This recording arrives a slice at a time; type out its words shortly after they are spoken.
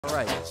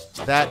Alright,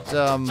 that,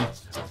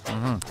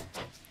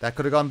 that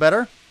could have gone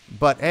better,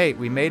 but hey,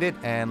 we made it,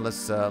 and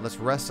let's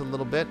rest a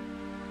little bit.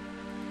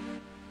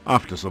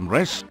 After some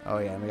rest... Oh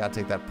yeah, and we gotta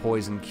take that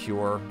poison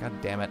cure. God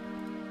damn it.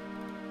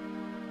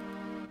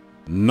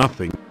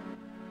 Nothing.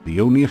 The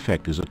only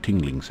effect is a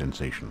tingling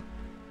sensation.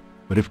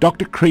 But if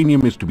Dr.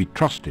 Cranium is to be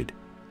trusted,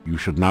 you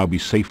should now be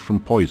safe from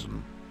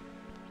poison.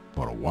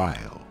 For a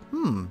while.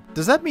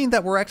 Does that mean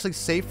that we're actually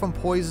safe from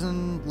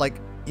poison,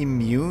 like,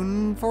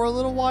 immune for a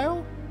little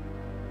while?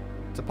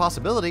 It's a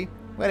possibility.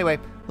 Well, anyway,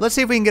 let's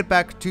see if we can get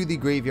back to the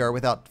graveyard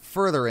without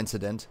further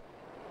incident.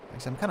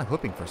 Actually, I'm kind of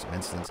hoping for some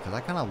incidents, because I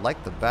kind of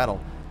like the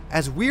battle.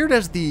 As weird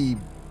as the...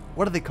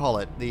 What do they call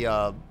it?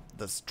 The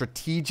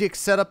strategic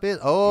setup is?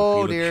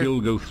 Oh, dear. You feel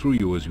a chill go through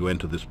you as you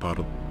enter this part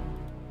of...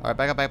 Alright,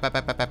 back up,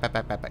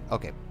 back.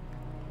 Okay.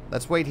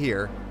 Let's wait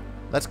here.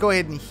 Let's go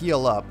ahead and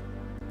heal up.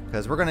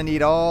 Because we're going to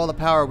need all the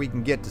power we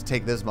can get to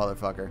take this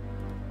motherfucker.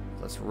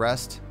 Let's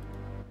rest.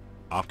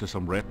 After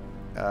some rest...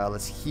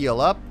 Let's heal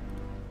up.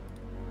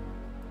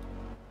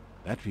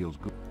 That feels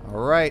good.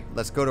 Alright,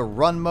 let's go to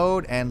run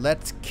mode and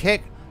let's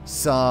kick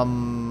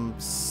some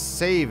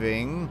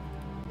saving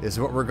is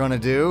what we're going to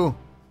do.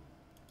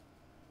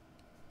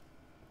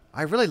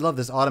 I really love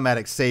this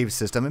automatic save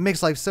system. It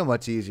makes life so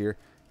much easier.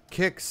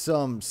 Kick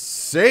some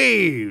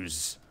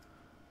saves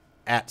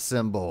at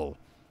symbol.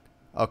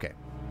 Okay,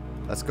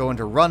 let's go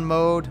into run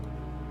mode.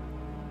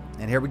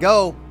 And here we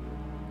go.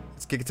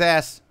 Let's kick its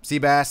ass.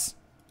 Seabass.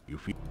 You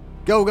feel...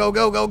 Go, go,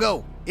 go, go,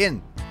 go.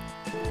 In.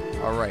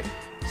 Alright.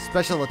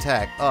 Special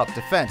attack. Up.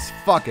 Defense.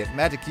 Fuck it.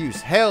 Magic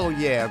use. Hell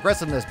yeah.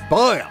 Aggressiveness.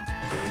 Bam.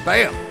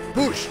 Bam.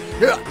 Push.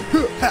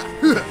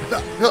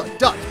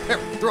 Dodge.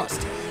 Parry.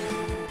 Thrust.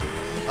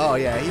 Oh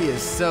yeah, he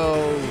is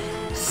so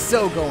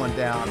going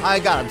down. I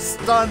got him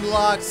stun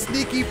locked.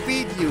 Sneaky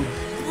feet, you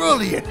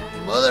brilliant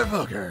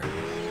motherfucker.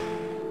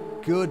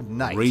 Good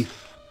night.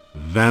 Wraith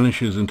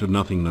vanishes into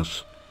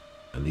nothingness,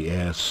 and the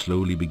air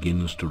slowly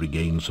begins to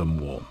regain some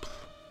warmth.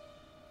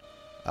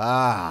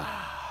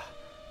 Ah,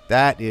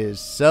 that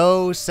is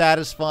so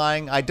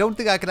satisfying. I don't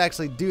think I could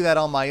actually do that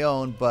on my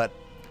own, but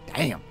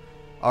damn.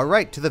 All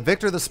right, to the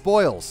victor the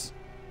spoils.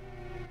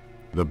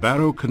 The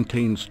barrow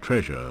contains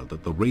treasure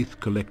that the Wraith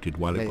collected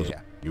while it was...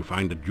 Yeah. You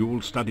find a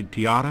jewel-studded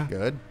tiara.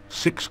 Good.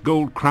 6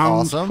 gold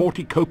crowns, Awesome.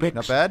 40 kopecks.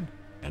 Not bad.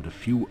 And a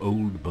few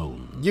old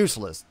bones.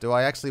 Useless. Do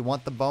I actually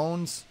want the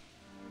bones?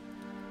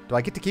 Do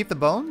I get to keep the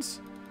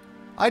bones?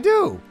 I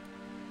do.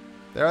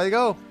 There you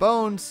go.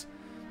 Bones.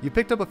 You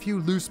picked up a few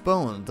loose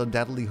bones,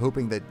 undoubtedly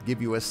hoping that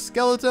give you a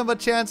skeleton of a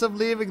chance of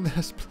leaving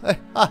this place.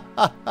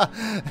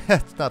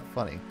 That's not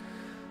funny.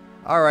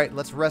 Alright,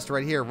 let's rest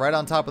right here, right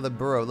on top of the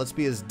burrow. Let's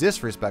be as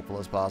disrespectful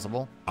as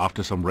possible.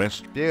 After some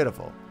rest...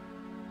 Beautiful.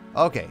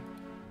 Okay.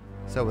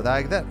 So with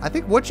that, I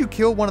think once you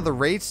kill one of the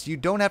wraiths, you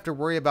don't have to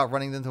worry about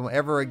running into them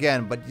ever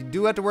again. But you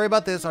do have to worry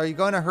about this. Are you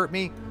going to hurt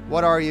me?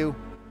 What are you?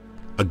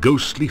 A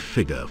ghostly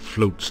figure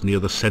floats near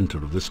the center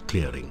of this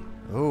clearing.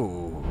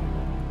 Ooh.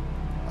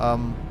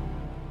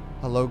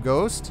 Hello,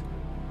 ghost?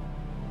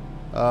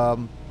 I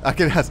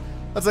can ask.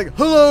 That's like,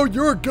 hello,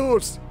 you're a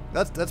ghost.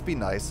 That's be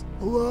nice.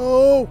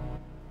 Hello?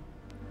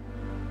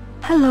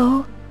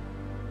 Hello.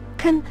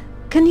 Can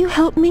you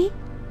help me?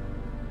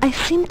 I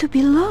seem to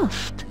be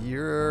lost.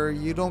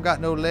 You don't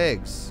got no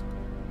legs.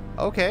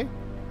 Okay.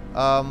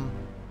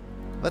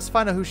 Let's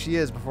find out who she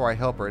is before I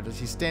help her.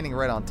 She's standing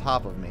right on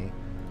top of me.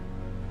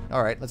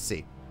 Alright, let's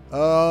see.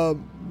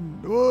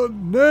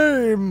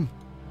 Name?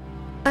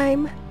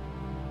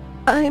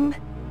 I'm...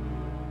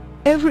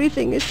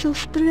 Everything is so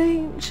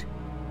strange.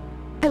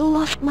 I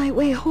lost my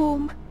way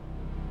home.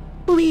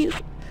 Please,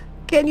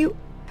 can you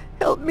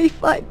help me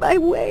find my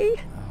way?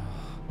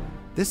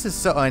 This is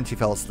so... Oh, and she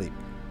fell asleep.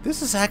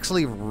 This is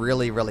actually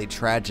really, really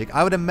tragic.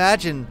 I would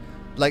imagine,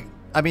 like,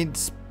 I mean,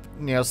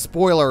 you know,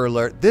 spoiler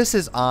alert, this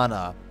is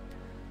Anna.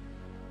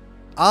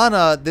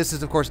 Anna, this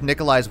is, of course,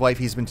 Nikolai's wife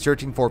he's been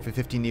searching for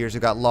 15 years, who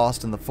got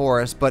lost in the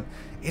forest, but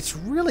it's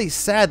really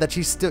sad that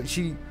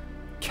she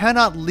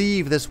cannot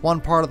leave this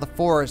one part of the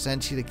forest,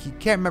 and he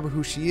can't remember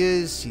who she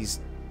is. She's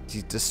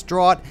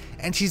distraught,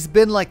 and she's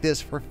been like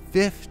this for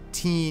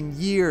 15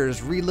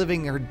 years,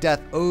 reliving her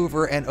death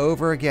over and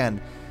over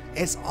again.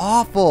 It's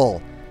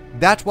awful.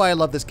 That's why I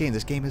love this game.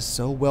 This game is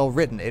so well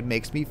written. It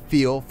makes me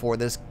feel for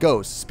this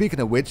ghost. Speaking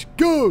of which,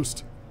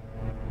 ghost!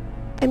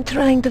 I'm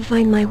trying to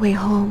find my way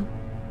home.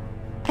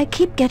 I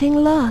keep getting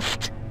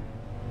lost.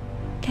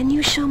 Can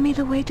you show me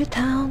the way to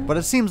town? But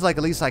it seems like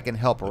at least I can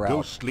help her out.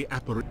 Ghostly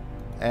apparition.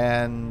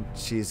 And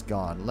she's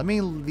gone. Let me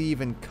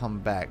leave and come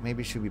back.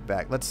 Maybe she'll be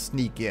back. Let's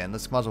sneak in.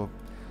 Let's might as well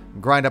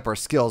grind up our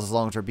skills as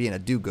long as we're being a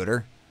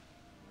do-gooder.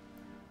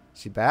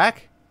 She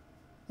back?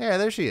 Yeah,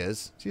 there she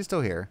is. She's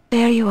still here.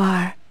 There you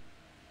are.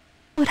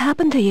 What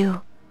happened to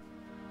you?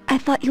 I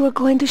thought you were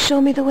going to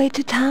show me the way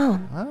to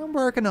town. I'm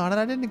working on it.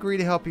 I didn't agree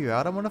to help you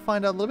out. I want to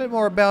find out a little bit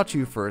more about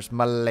you first,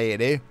 my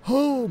lady.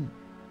 Home.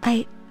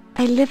 I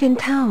live in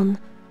town.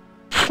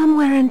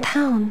 Somewhere in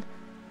town.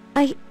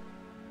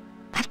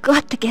 I've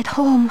got to get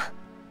home.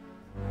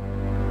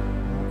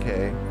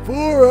 Okay.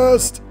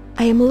 Forest!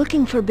 I am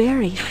looking for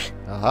berries.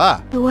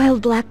 Aha! The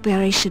wild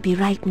blackberries should be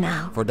ripe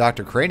now. For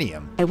Dr.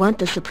 Cranium. I want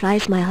to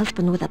surprise my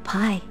husband with a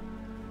pie.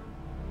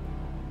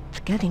 It's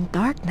getting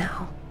dark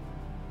now,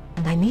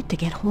 and I need to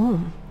get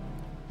home.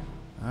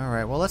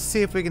 Alright, well, let's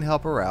see if we can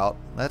help her out.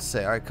 Let's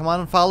say, alright, come on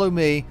and follow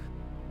me.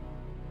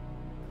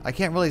 I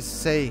can't really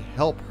say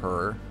help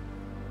her.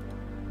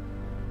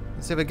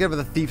 Let's see if I give her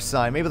the thief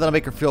sign. Maybe that'll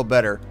make her feel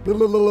better.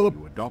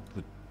 You adopt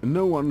the...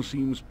 No one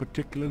seems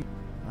particularly...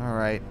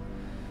 Alright.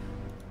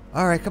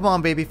 Alright, come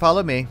on, baby.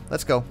 Follow me.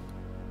 Let's go.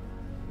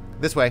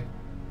 This way.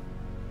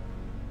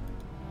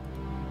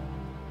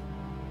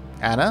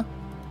 Anna?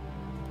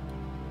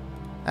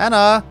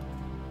 Anna?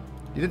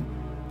 You didn't...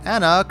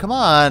 Anna, come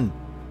on.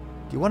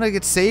 Do you want to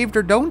get saved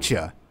or don't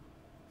you?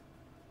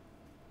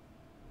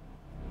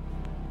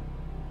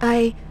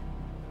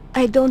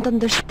 I don't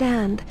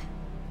understand.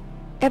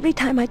 Every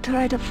time I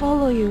try to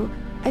follow you,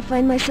 I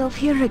find myself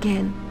here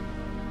again.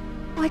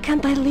 Why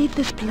can't I leave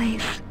this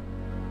place?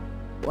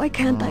 Why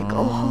can't I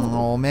go home?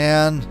 Oh,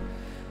 man.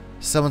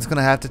 Someone's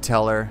gonna have to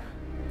tell her.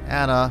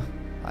 Anna,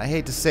 I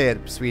hate to say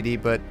it, sweetie,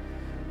 but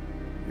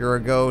you're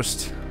a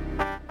ghost.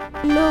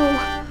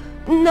 No.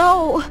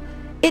 No!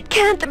 It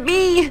can't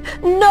be!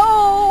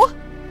 No!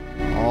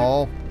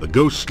 Oh. The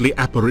ghostly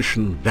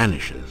apparition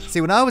vanishes.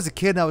 See, when I was a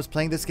kid and I was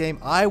playing this game,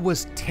 I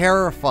was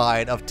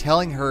terrified of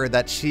telling her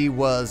that she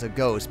was a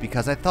ghost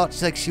because I thought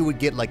she would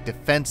get like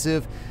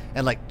defensive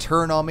and like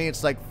turn on me.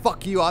 It's like,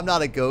 fuck you, I'm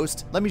not a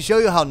ghost. Let me show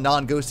you how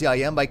non-ghosty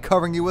I am by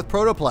covering you with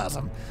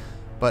protoplasm.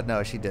 But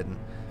no, she didn't.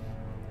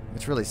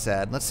 It's really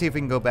sad. Let's see if we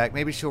can go back.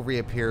 Maybe she'll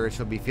reappear.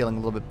 She'll be feeling a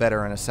little bit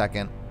better in a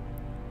second.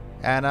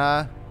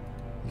 Anna,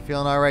 you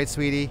feeling all right,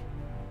 sweetie?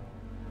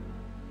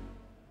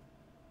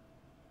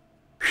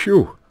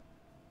 Phew.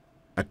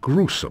 A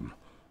gruesome,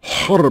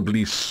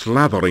 horribly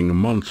slathering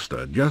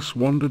monster just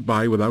wandered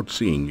by without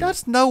seeing you.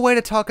 That's no way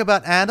to talk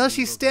about Anna.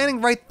 She's standing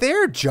right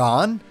there,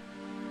 John.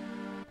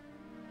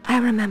 I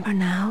remember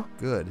now.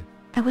 Good.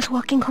 I was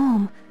walking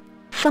home.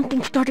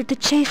 Something started to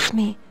chase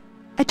me.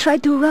 I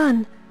tried to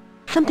run.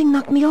 Something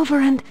knocked me over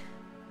and...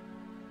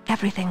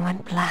 everything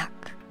went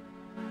black.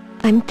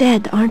 I'm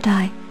dead, aren't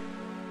I?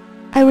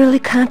 I really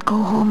can't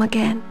go home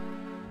again.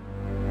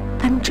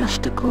 I'm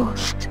just a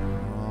ghost.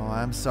 Oh,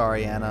 I'm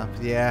sorry, Anna.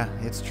 Yeah,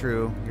 it's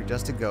true. You're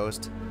just a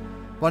ghost.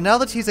 Well, now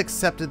that she's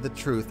accepted the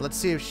truth, let's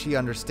see if she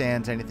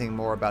understands anything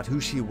more about who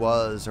she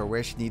was or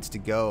where she needs to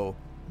go.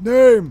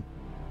 Name!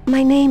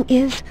 My name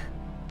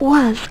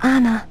was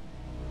Anna.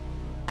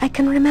 I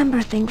can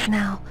remember things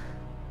now.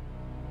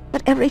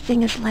 But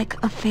everything is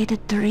like a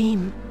faded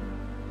dream.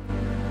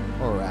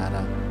 Poor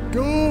Anna.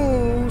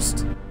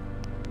 Ghost!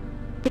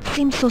 It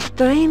seems so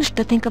strange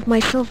to think of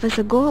myself as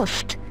a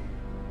ghost.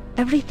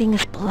 Everything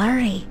is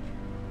blurry.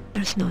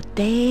 There's no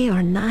day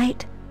or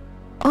night.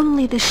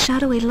 Only this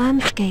shadowy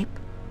landscape.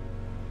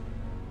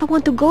 I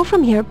want to go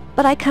from here,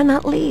 but I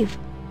cannot leave.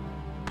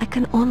 I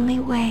can only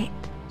wait.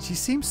 She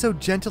seems so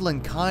gentle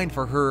and kind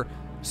for her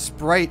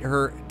sprite,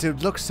 her to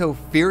look so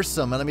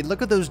fearsome. And I mean,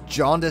 look at those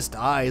jaundiced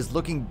eyes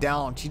looking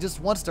down. She just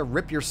wants to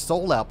rip your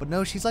soul out. But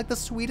no, she's like the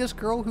sweetest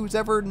girl who's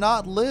ever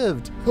not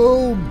lived.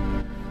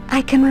 Home.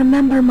 I can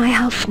remember my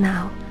house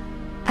now.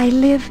 I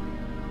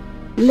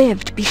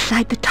lived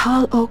beside the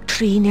tall oak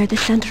tree near the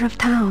center of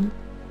town.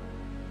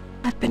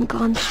 I've been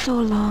gone so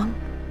long.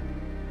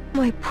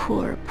 My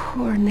poor,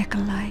 poor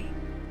Nikolai.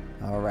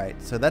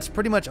 Alright, so that's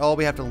pretty much all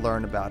we have to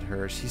learn about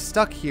her. She's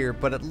stuck here,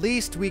 but at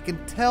least we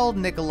can tell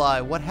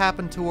Nikolai what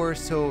happened to her,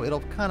 so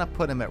it'll kind of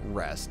put him at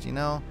rest, you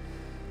know?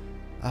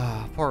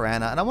 Ah, poor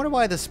Anna. And I wonder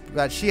why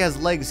she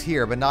has legs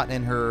here, but not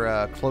in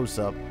her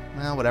close-up.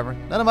 Well, whatever.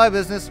 None of my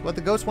business. What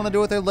the ghosts want to do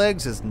with their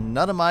legs is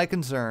none of my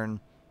concern.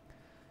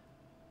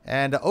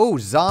 And, oh,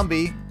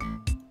 zombie.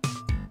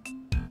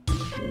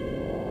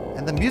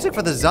 And the music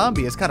for the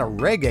zombie is kind of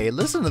reggae.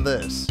 Listen to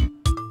this.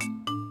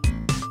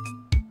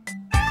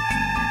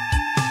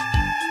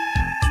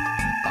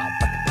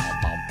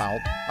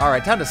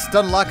 Alright, time to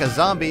stun lock a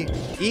zombie.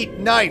 Eat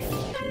knife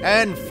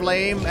and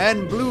flame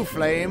and blue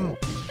flame.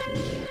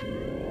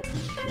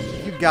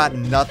 You got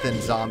nothing,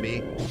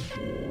 zombie.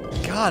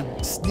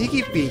 God,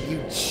 Sneaky Feet,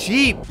 you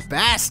cheap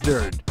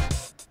bastard.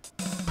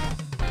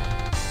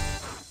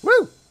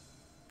 Woo!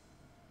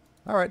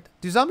 Alright,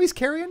 do zombies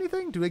carry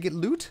anything? Do they get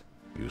loot?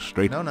 You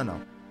straight.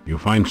 No. You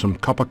find some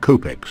copper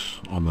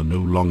kopecks on the no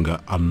longer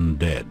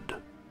undead.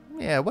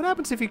 Yeah, what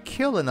happens if you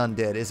kill an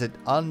undead? Is it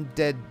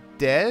undead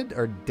dead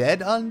or dead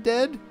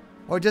undead?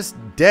 Or just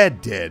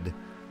dead dead?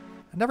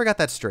 I never got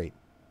that straight.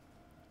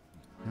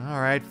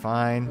 Alright,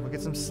 fine. We'll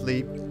get some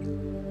sleep.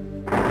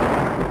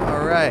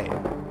 Alright.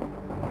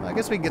 Well, I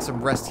guess we can get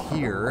some rest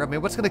here. I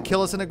mean, what's going to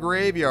kill us in a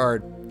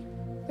graveyard?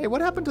 Hey,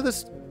 what happened to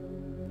this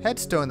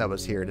headstone that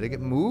was here? Did it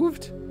get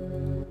moved?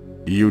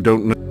 You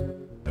don't know.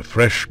 A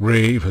fresh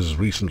grave has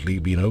recently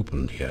been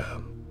opened here.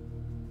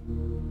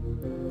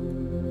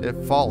 Did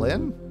it fall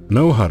in?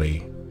 No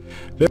hurry.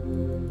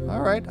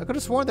 Alright, I could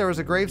have sworn there was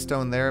a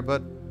gravestone there,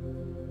 but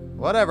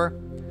whatever.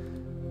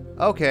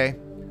 Okay.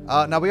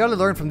 Now we ought to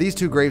learn from these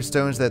two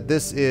gravestones that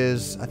this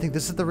is... I think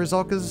this is the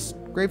Rizalka's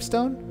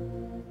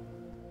gravestone?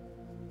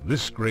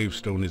 This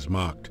gravestone is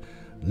marked,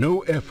 "No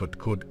effort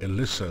could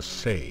Elissa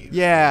save."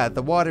 Yeah,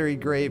 the watery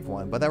grave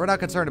one. But we're not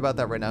concerned about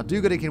that right now.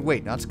 Do-goody can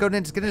wait. Now let's go in,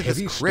 let's get into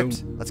Heavy this crypt.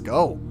 stone. Let's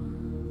go.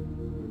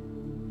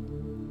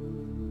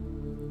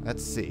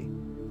 Let's see.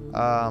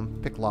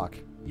 Pick lock.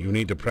 You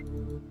need to press.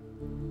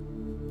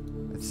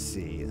 Let's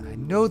see. I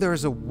know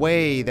there's a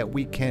way that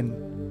we can...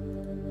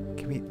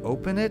 Can we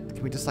open it?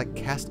 Can we just, like,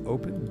 cast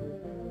open?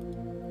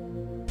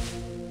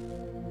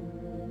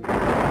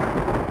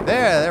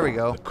 There we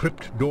go. The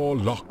crypt door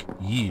lock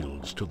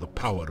yields to the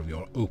power of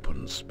your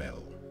open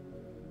spell.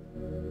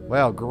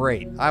 Well,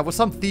 great. I was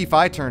some thief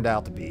I turned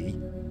out to be.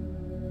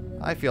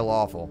 I feel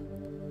awful.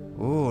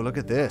 Ooh, look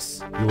at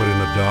this. You are in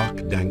a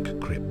dark,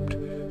 dank crypt,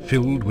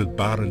 filled with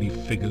bas-relief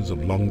figures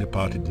of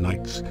long-departed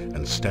knights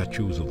and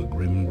statues of the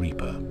Grim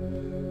Reaper.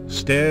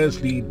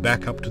 Stairs lead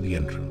back up to the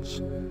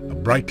entrance. A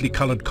brightly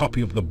colored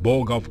copy of the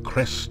Borgov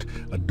crest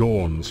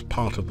adorns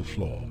part of the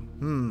floor.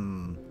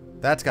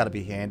 That's gotta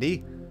be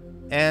handy.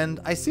 And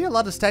I see a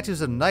lot of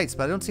statues of knights,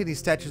 but I don't see any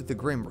statues of the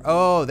Grim...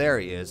 Oh, there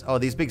he is. Oh,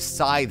 these big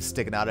scythes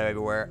sticking out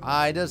everywhere.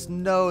 I just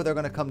know they're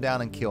gonna come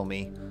down and kill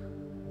me.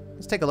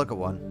 Let's take a look at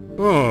one.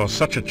 Oh,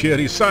 such a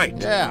cheery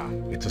sight. Yeah.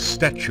 It's a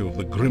statue of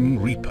the Grim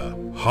Reaper,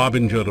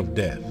 harbinger of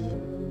death.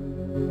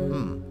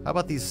 How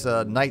about these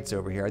knights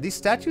over here? Are these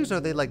statues or are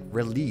they like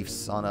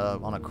reliefs on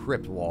a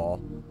crypt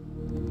wall?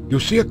 You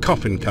see a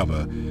coffin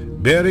cover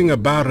bearing a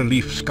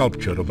bas-relief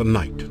sculpture of a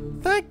knight.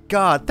 Thank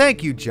God.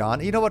 Thank you,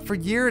 John. You know what? For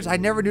years, I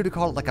never knew to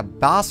call it like a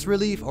bas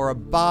relief or a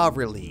bas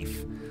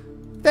relief.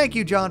 Thank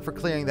you, John, for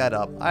clearing that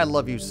up. I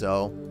love you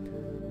so.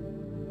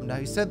 Now,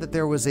 you said that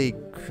there was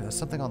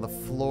something on the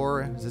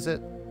floor. Is this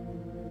it?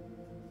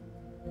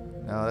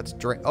 No, that's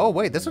drink. Oh,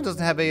 wait. This one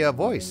doesn't have a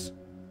voice.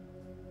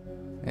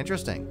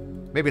 Interesting.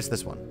 Maybe it's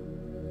this one.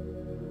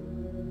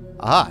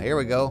 Aha, here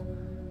we go.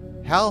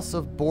 House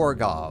of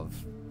Borgov.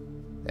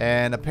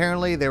 And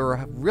apparently they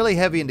were really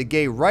heavy into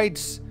gay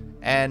rights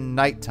and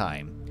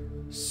nighttime.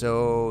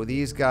 So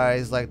these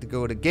guys like to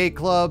go to gay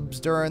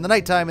clubs during the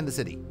nighttime in the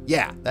city.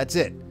 Yeah, that's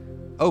it.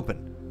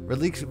 Open.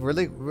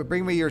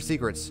 Bring me your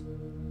secrets.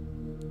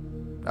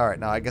 Alright,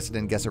 now I guess I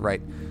didn't guess it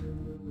right.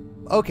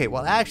 Okay,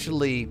 well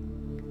actually,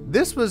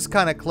 this was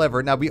kind of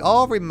clever. Now we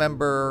all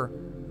remember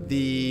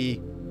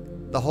the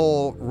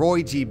whole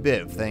Roy G.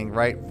 Biv thing,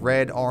 right?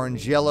 Red,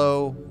 orange,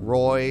 yellow,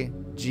 Roy,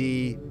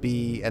 G,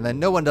 B, and then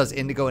no one does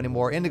indigo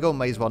anymore. Indigo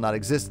may as well not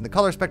exist in the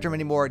color spectrum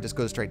anymore. It just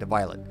goes straight to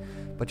violet.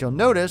 But you'll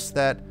notice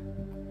that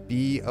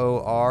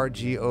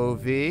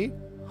B-O-R-G-O-V,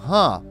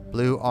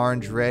 blue,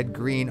 orange, red,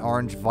 green,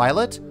 orange,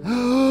 violet.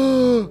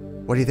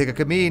 What do you think it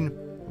could mean?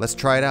 Let's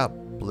try it out.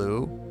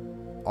 Blue,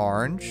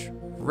 orange,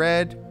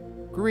 red,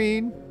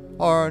 green,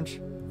 orange,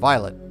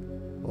 violet.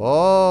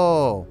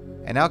 Oh,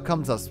 and out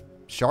comes a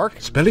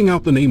shark? Spelling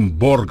out the name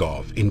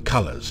Borgov in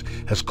colors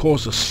has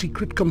caused a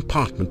secret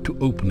compartment to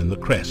open in the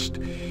crest.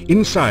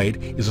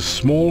 Inside is a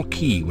small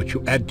key which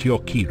you add to your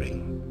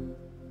keyring.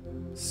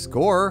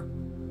 Score.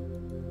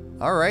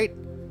 Alright.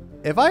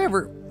 If I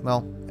ever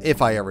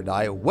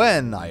die,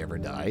 when I ever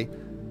die,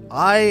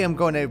 I am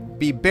going to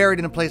be buried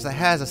in a place that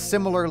has a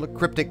similar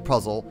cryptic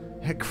puzzle.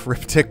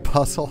 Cryptic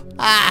puzzle?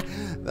 Ah!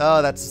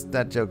 Oh,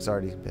 that joke's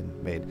already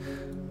been made.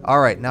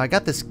 Alright, now I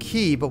got this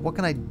key, but what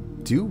can I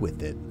do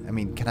with it? I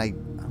mean, I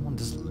don't want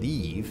to just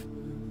leave.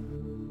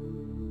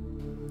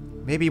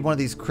 Maybe one of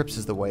these crypts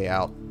is the way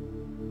out.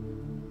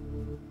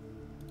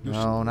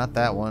 No, not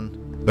that one.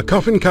 The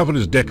coffin cover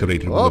is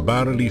decorated with a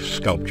bas-relief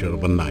sculpture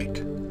of a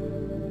knight.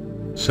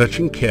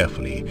 Searching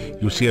carefully,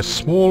 you see a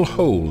small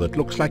hole that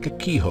looks like a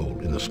keyhole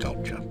in the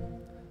sculpture.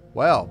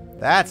 Well,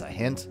 that's a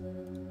hint.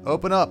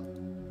 Open up.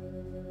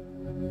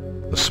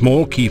 The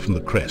small key from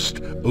the crest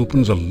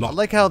opens a lock. I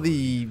like how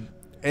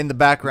in the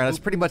background, it's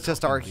pretty much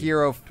just our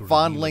hero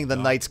fondling the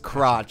knight's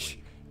crotch.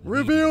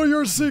 Reveal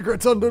your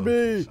secrets unto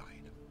me,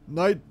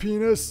 knight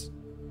penis.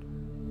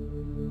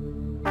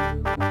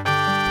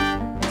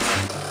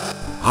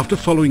 After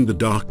following the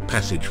dark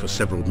passage for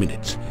several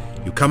minutes,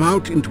 you come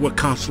out into a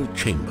castle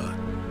chamber.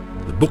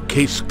 The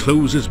bookcase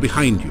closes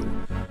behind you,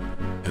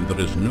 and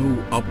there is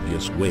no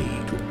obvious way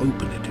to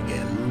open it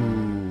again.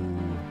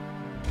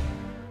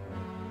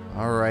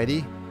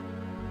 Alrighty.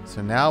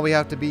 So now we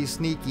have to be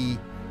sneaky.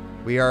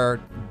 We are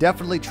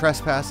definitely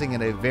trespassing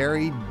in a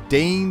very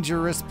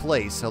dangerous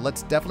place, so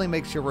let's definitely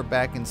make sure we're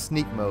back in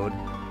sneak mode.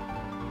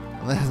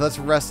 Let's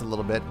rest a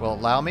little bit. Will it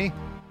allow me?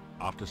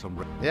 After some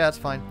rest. Yeah, that's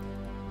fine.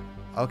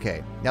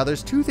 Okay, now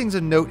there's two things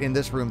of note in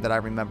this room that I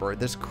remember.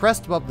 This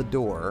crest above the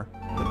door.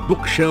 The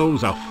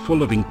bookshelves are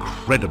full of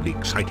incredibly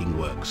exciting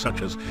works,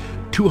 such as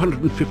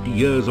 250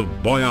 years of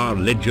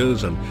Boyar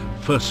ledgers and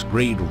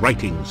first-grade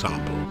writing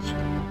samples.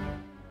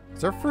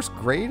 Is there first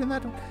grade in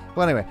that?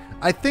 Well, anyway,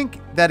 I think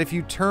that if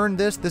you turn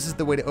this is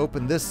the way to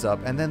open this up.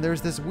 And then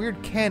there's this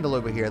weird candle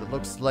over here that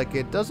looks like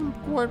it doesn't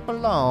quite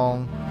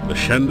belong. The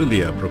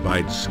chandelier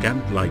provides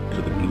scant light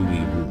to the gloomy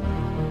room.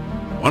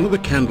 One of the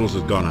candles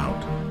has gone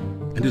out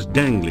and is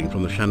dangling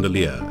from the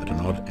chandelier at an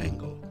odd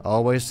angle.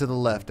 Always to the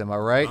left, am I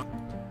right?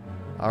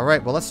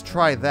 Alright, well, let's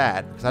try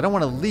that. Because I don't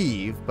want to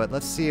leave, but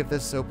let's see if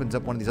this opens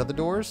up one of these other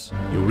doors.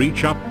 You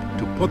reach up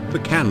to put the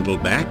candle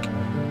back.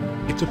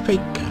 It's a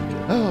fake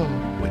candle. Oh.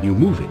 When you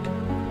move it,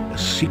 a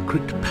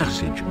secret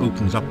passage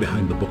opens up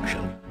behind the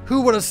bookshelf.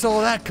 Who would have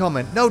saw that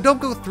coming? No, don't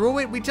go through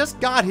it. We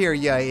just got here,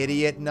 you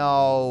idiot.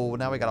 No,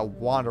 now we gotta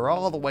wander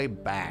all the way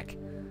back.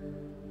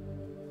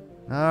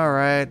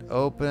 Alright,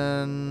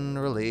 open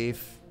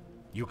relief.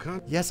 You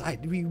can't... Yes,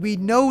 we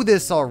know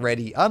this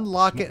already.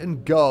 Unlock it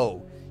and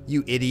go,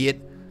 you idiot.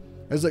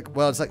 It's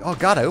like, oh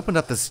god, I opened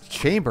up this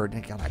chamber.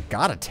 God, I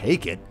gotta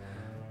take it.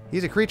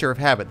 He's a creature of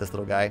habit, this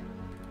little guy.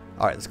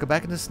 Alright, let's go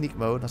back into sneak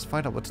mode. Let's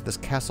find out what this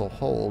castle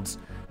holds.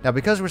 Now,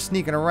 because we're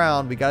sneaking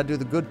around, we gotta do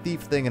the good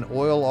thief thing and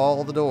oil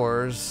all the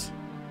doors.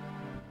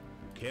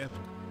 Careful.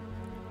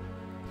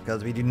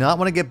 Because we do not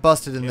want to get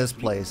busted in this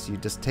place. You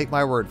just take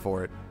my word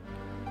for it.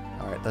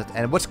 Alright,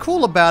 and what's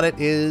cool about it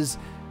is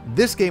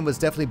this game was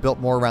definitely built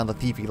more around the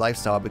thiefy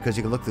lifestyle because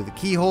you can look through the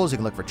keyholes, you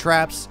can look for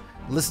traps,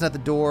 listen at the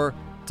door.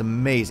 It's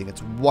amazing.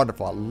 It's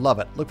wonderful. I love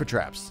it. Look for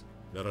traps.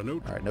 There are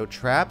no... Alright, no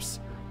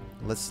traps.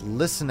 Let's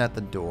listen at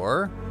the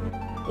door.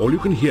 All you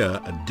can hear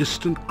are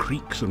distant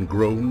creaks and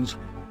groans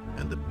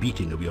and the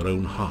beating of your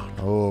own heart.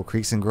 Oh,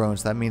 creaks and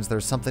groans. That means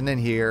there's something in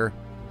here.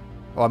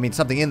 Oh, I mean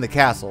something in the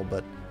castle,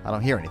 but I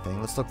don't hear anything.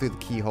 Let's look through the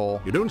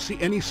keyhole. You don't see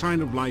any sign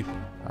of life.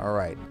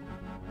 Alright.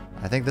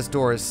 I think this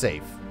door is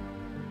safe.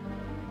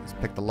 Let's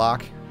pick the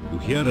lock. You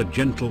hear a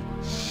gentle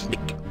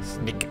snick.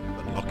 Snick.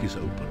 The lock is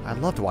open. I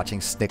loved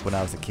watching Snick when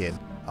I was a kid.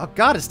 Oh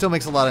god, it still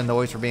makes a lot of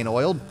noise for being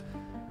oiled.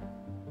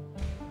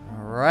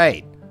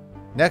 Alright.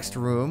 Next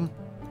room.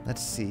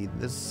 Let's see.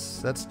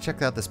 Let's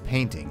check out this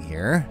painting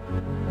here.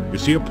 You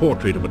see a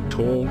portrait of a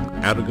tall,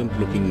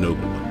 arrogant-looking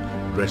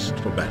nobleman dressed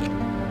for battle.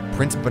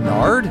 Prince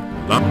Bernard?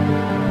 Up.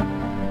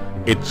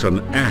 It's an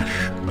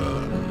ash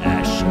urn.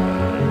 Ash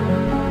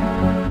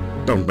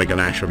urn. Don't make an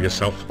ash of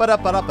yourself. But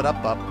up. Can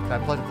I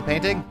plug up the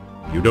painting?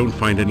 You don't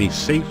find any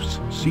safes,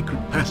 secret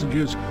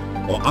passages,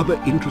 or other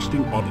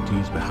interesting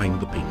oddities behind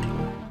the painting.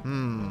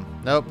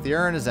 Nope, the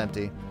urn is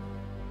empty.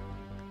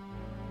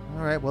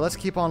 Alright, well, let's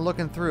keep on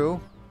looking through.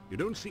 You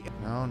don't see...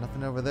 No,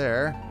 nothing over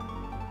there.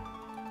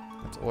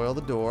 Let's oil the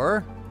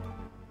door.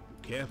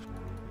 Careful.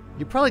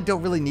 You probably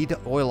don't really need to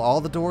oil all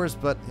the doors,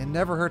 but it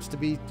never hurts to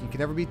be... You can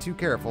never be too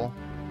careful.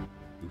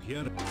 You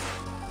hear it?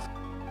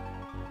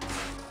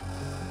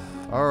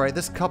 Alright,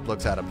 this cup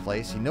looks out of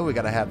place. You know we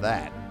gotta have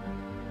that.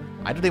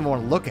 I don't even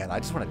want to look at it. I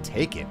just want to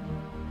take it.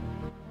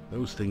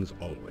 Those things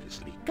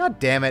always leak. God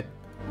damn it.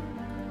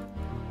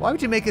 Why would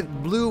you make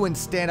it blue and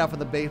stand out in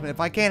the basement if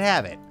I can't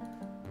have it?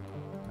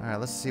 Alright,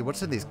 let's see.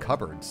 What's in these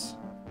cupboards?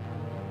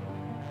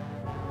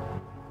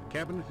 The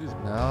cabinet is...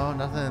 No,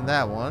 nothing in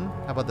that one.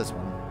 How about this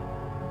one?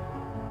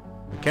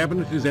 The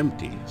cabinet is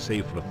empty,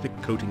 save for a thick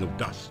coating of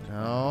dust.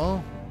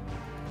 No.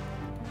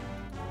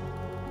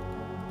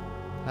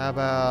 How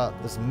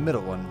about this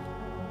middle one?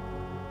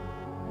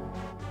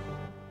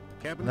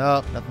 Cabinet...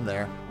 Nope, nothing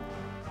there.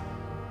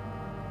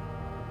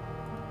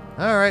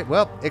 Alright,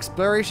 well,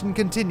 exploration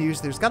continues.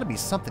 There's got to be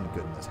something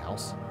good in this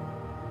house.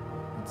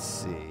 Let's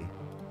see.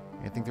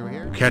 Anything through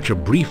here? You catch a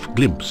brief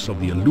glimpse of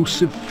the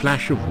elusive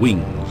flash of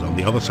wings on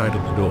the other side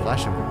of the door.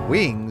 Flash of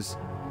wings?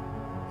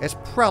 It's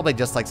probably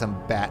just like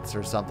some bats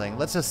or something.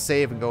 Let's just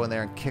save and go in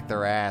there and kick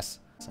their ass.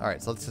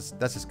 Alright, so let's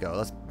just go.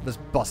 Let's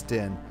bust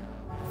in.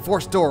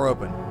 Force door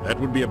open. That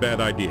would be a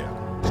bad idea.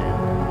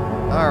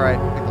 Alright,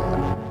 pick the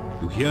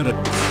lock. You hear it?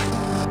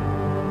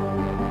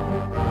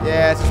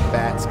 Yeah, it's just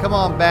bats. Come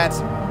on,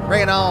 bats.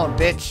 Bring it on,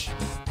 bitch.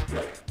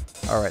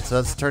 Alright, so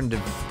let's turn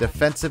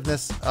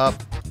defensiveness up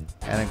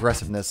and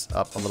aggressiveness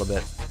up a little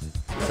bit.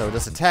 So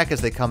just attack as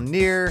they come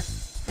near.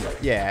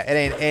 Yeah,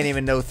 it ain't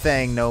even no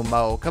thing no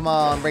mo. Come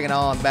on, bring it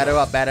on. Batter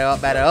up, batter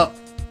up, batter up.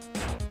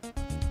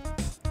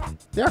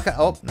 They are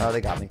oh, no,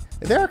 they got me.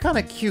 They are kind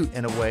of cute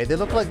in a way. They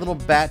look like little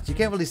bats. You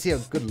can't really see a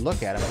good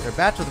look at them. They're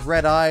bats with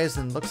red eyes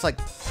and looks like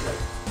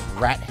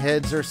rat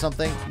heads or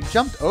something. You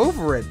jumped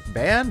over it,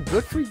 man.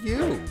 Good for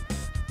you.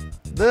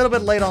 Little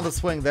bit late on the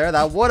swing there.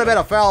 That would have been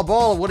a foul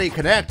ball when he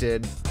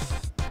connected.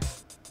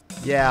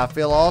 Yeah,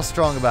 feel all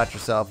strong about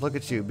yourself. Look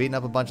at you, beating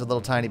up a bunch of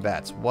little tiny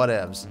bats.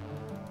 Whatevs.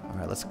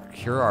 Alright, let's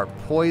cure our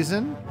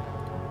poison.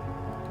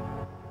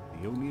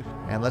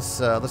 And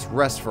let's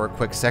rest for a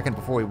quick second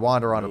before we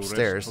wander on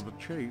upstairs.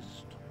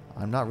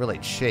 I'm not really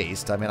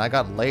chased. I mean, I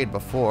got laid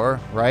before,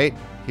 right,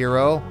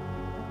 hero?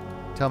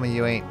 Tell me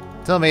you ain't.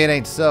 Tell me it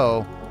ain't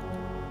so.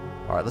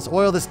 Alright, let's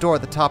oil this door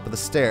at the top of the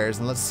stairs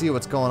and let's see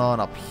what's going on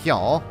up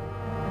here.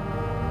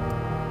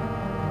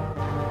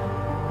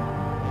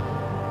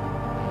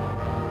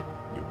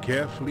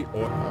 Carefully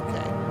or...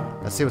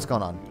 Okay. Let's see what's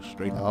going on.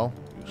 No.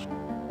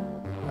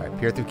 Alright,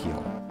 peer through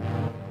keyhole.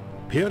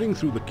 Peering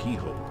through the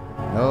keyhole.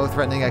 No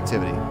threatening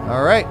activity.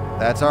 Alright,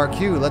 that's our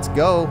cue. Let's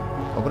go.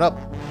 Open up.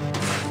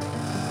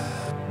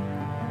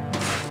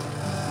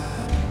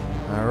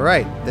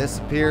 Alright, this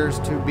appears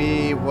to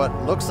be what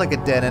looks like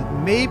a dead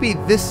end. Maybe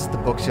this is the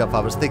bookshelf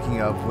I was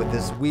thinking of with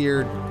this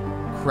weird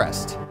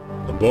crest.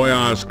 The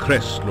Boyar's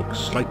crest looks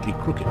slightly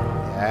crooked.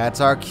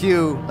 That's our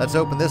cue. Let's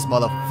open this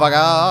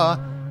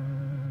motherfucker.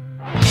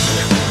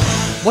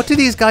 What do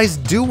these guys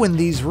do in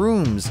these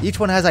rooms? Each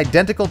one has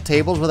identical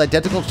tables with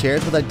identical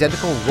chairs with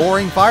identical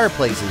roaring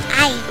fireplaces.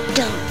 I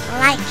don't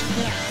like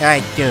him.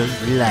 I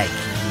don't like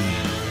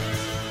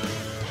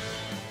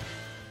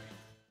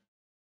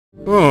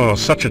you. Oh,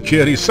 such a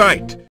cheery sight.